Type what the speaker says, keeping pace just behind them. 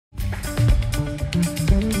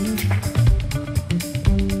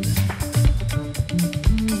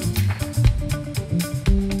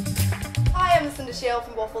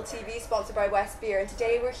Waffle TV, sponsored by West Beer, and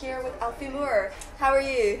today we're here with Alfie Moore. How are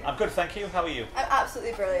you? I'm good, thank you. How are you? I'm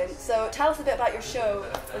absolutely brilliant. So tell us a bit about your show.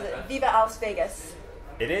 Is it Viva Alf's Vegas?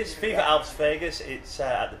 It is Viva Alf's Vegas. It's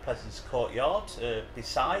at the Pleasance Courtyard.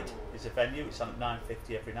 Beside is a venue. It's on at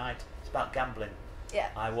 9:50 every night. It's about gambling. Yeah.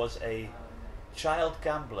 I was a child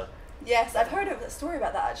gambler. Yes, I've heard a story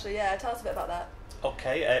about that actually. Yeah, tell us a bit about that.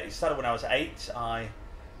 Okay, it started when I was 8. I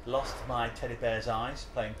lost my teddy bear's eyes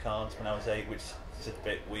playing cards when I was 8, which is a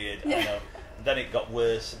bit weird. Yeah. I know. And then it got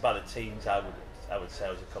worse. By the teens, I would say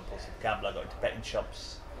I was a compulsive gambler. I got into betting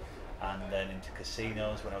shops and then into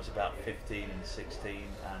casinos when I was about 15 and 16,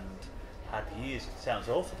 and had years. It sounds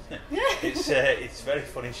awful, doesn't it? Yeah. It's a very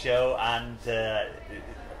funny show, and the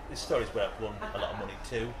stories where I've won a lot of money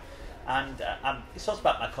too. And it's also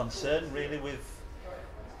about my concern really with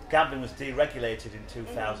gambling. Was deregulated in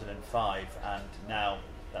 2005, and now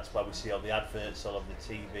that's why we see all the adverts all over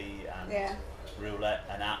the TV and roulette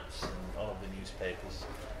and apps and all over the newspapers.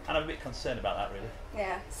 And I'm a bit concerned about that really.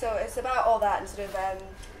 Yeah, so it's about all that, and sort of,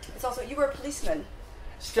 it's also, you were a policeman.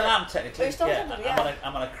 Still am technically. Oh, you're still yeah.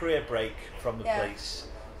 I'm on a career break from the police,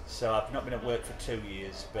 so I've not been at work for 2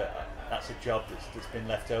 years, but that's a job that's been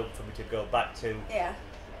left open for me to go back to. Yeah.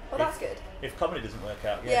 Well, that's good. If comedy doesn't work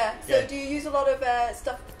out, So do you use a lot of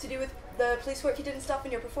stuff to do with the police work you did and stuff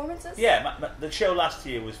in your performances? Yeah, the show last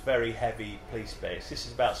year was very heavy police based. This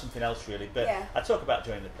is about something else really, but I talk about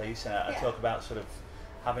joining the police, and I talk about sort of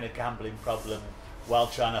having a gambling problem while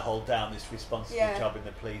trying to hold down this responsible job in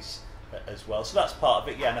the police as well. So that's part of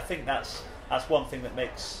it, and I think that's one thing that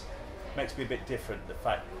makes me a bit different. The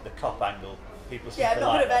fact, the cop angle, people seem to like I've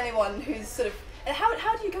not heard of that. anyone who's sort of. And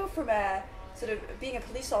how do you go from sort of being a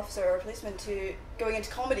police officer or a policeman to going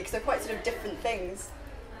into comedy, because they're quite sort of different things?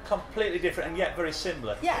 Completely different and yet very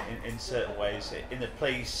similar in certain ways. In the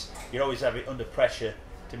police, you're always under pressure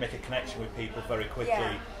to make a connection with people very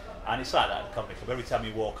quickly, and it's like that in comedy club. Every time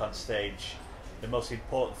you walk on stage, the most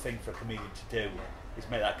important thing for a comedian to do is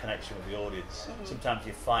make that connection with the audience. Sometimes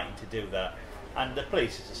you're fighting to do that, and the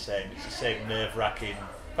police is the same. It's the same nerve-wracking.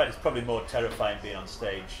 In fact, it's probably more terrifying being on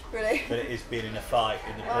stage than it is being in a fight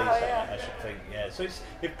in the police. I should think. Yeah, so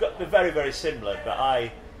they're very, very similar. But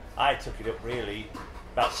I took it up really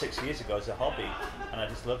about 6 years ago as a hobby, and I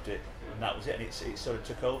just loved it, and that was it. And it sort of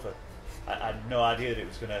took over. I had no idea that it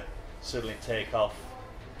was going to suddenly take off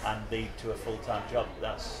and lead to a full-time job.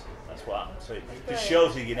 That's what happened. So it just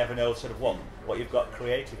shows you never know sort of what you've got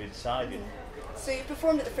creative inside you. So you've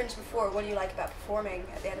performed at the Fringe before. What do you like about performing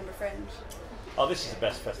at the Edinburgh Fringe? Oh, this is the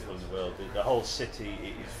best festival in the world. The whole city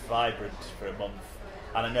is vibrant for a month,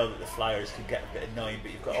 and I know that the flyers can get a bit annoying,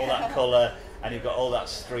 but you've got all that colour and you've got all that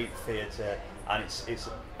street theatre, and it's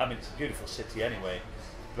a beautiful city anyway.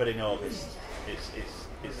 But in August, it's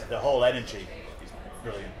the whole energy is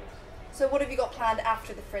brilliant. So what have you got planned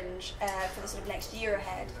after the Fringe for the sort of next year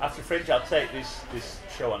ahead? After Fringe, I'll take this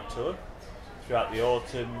show on tour throughout the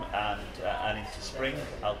autumn and into spring.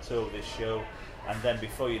 I'll tour this show, and then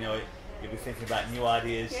before you know it, you'll be thinking about new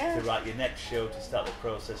ideas to write your next show, to start the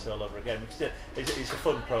process all over again. It's a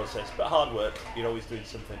fun process, but hard work. You're always doing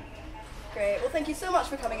something. Great. Well, thank you so much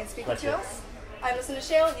for coming and speaking to us. I'm Lucinda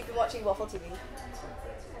Shale, and you've been watching Waffle TV.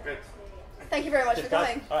 Good. Thank you very much for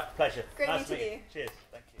coming. All right, pleasure. Great nice meeting you. Cheers.